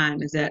this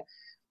time is that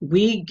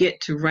we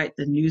get to write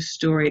the new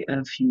story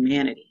of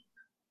humanity,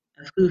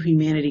 of who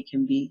humanity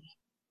can be,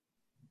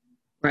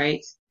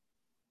 right?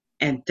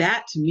 And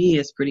that to me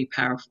is pretty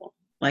powerful.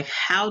 Like,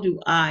 how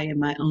do I, in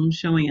my own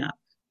showing up,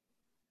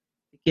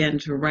 begin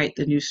to write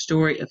the new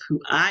story of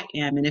who I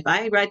am? And if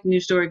I write the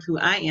new story of who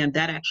I am,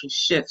 that actually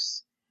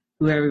shifts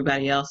who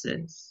everybody else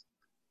is,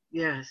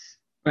 Yes.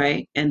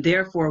 right? And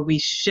therefore, we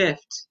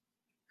shift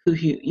who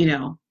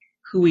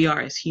we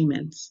are as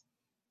humans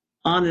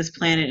on this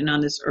planet and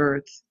on this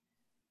earth,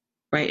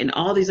 right? And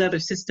all these other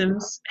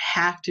systems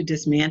have to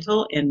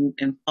dismantle and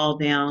fall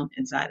down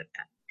inside of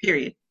that,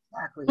 period.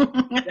 Exactly.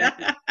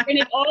 And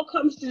it all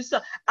comes through. So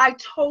I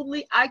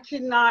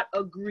cannot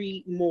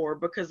agree more,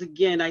 because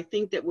again, I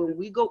think that when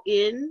we go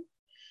in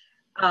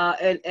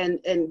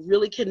and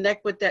really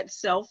connect with that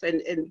self,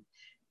 and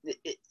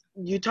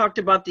you talked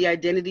about the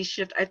identity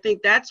shift, I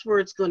think that's where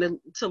it's going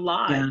to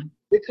lie. Yeah.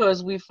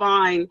 Because we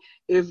find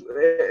if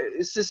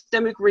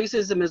systemic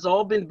racism has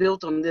all been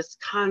built on this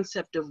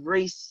concept of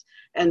race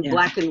and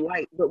black and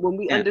white. But when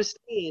we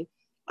understand,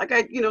 like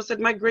I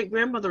said, my great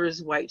grandmother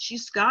is white,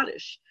 she's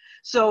Scottish.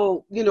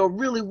 So,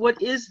 really,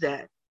 what is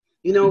that?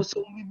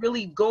 So we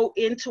really go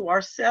into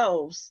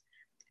ourselves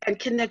and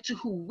connect to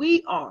who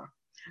we are.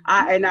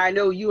 And I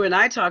know you and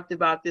I talked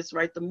about this,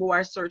 right? The more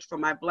I searched for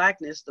my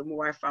blackness, the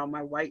more I found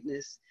my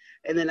whiteness.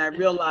 And then I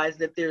realized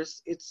that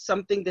it's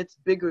something that's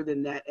bigger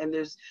than that. And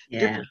there's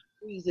different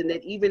reason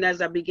that even as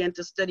I began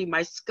to study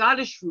my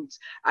Scottish roots,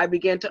 I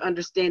began to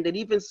understand that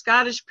even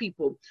Scottish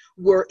people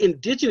were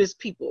indigenous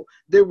people.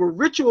 They were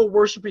ritual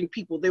worshiping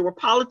people. They were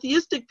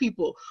polytheistic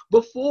people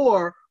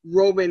before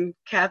Roman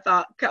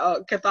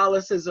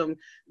Catholicism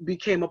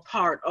became a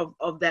part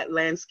of that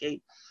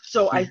landscape.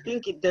 So I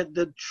think that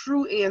the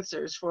true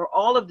answers for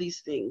all of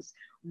these things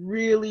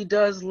really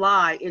does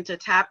lie into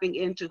tapping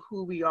into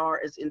who we are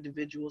as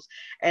individuals.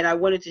 And I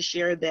wanted to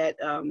share that.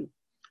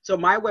 So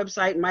my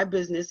website, my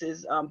business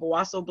is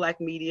Bowasso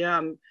Black Media.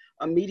 I'm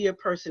a media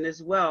person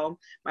as well.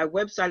 My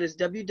website is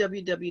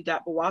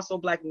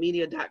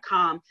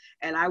www.bowassoblackmedia.com.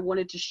 And I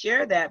wanted to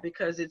share that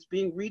because it's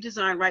being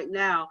redesigned right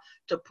now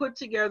to put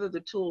together the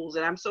tools.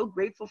 And I'm so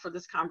grateful for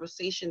this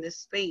conversation, this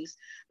space,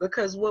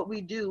 because what we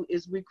do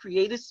is we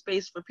create a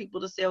space for people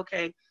to say,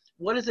 okay,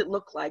 what does it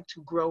look like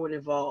to grow and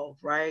evolve,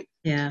 right?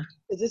 Yeah.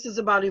 This is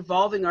about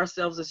evolving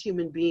ourselves as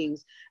human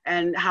beings.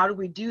 And how do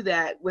we do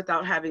that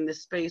without having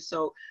this space?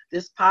 So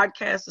this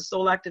podcast, the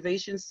Soul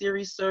Activation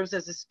series, serves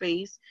as a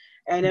space.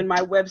 And in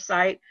my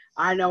website,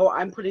 I know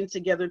I'm putting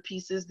together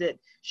pieces that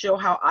show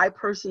how I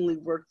personally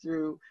work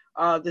through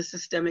the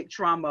systemic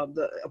trauma,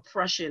 the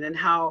oppression, and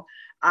how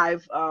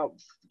I've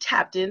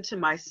tapped into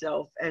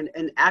myself and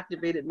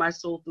activated my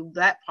soul through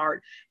that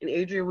part. And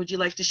Adria, would you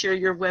like to share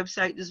your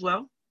website as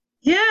well?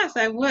 Yes,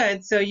 I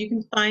would. So you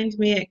can find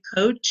me at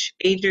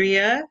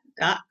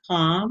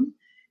coachadria.com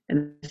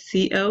and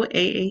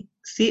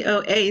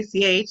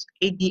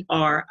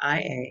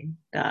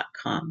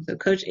CoachAdria.com. So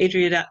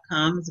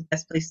coachadria.com is the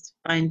best place to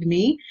find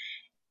me.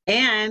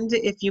 And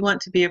if you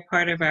want to be a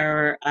part of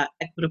our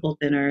equitable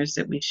dinners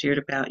that we shared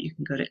about, you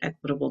can go to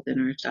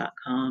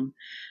equitabledinners.com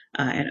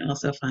and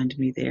also find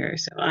me there.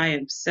 So I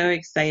am so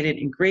excited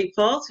and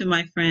grateful to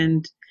my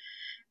friend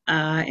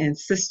and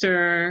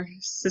sister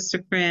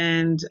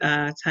friend,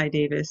 Ty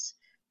Davis,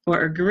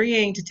 for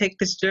agreeing to take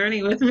this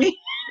journey with me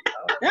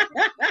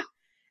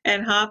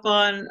and hop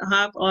on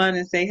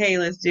and say, hey,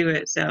 let's do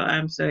it. So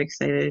I'm so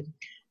excited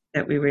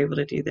that we were able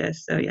to do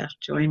this. So yeah,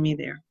 join me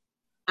there.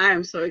 I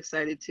am so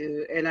excited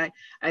too. And I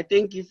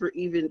thank you for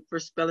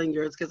spelling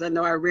yours, because I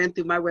know I ran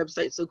through my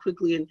website so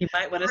quickly. And you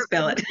might want to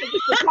spell it.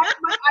 It's part of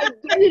my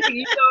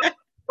identity,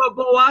 But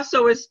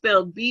Bowasso is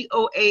spelled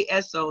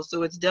Boaso.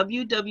 So it's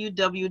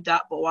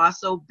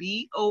www.bowasso,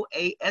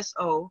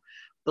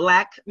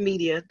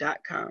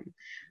 blackmedia.com.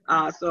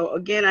 So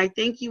again, I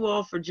thank you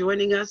all for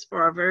joining us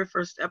for our very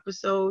first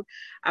episode.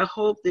 I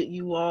hope that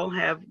you all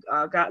have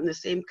gotten the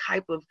same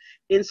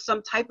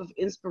some type of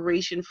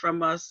inspiration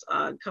from us.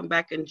 Come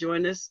back and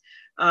join us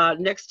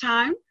next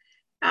time.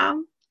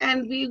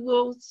 And we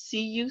will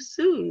see you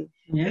soon.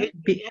 Yeah.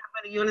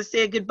 You want to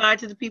say goodbye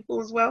to the people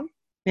as well?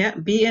 Yeah.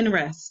 Be in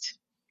rest.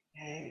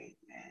 Amen.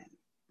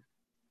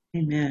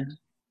 Amen.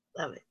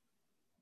 Love it.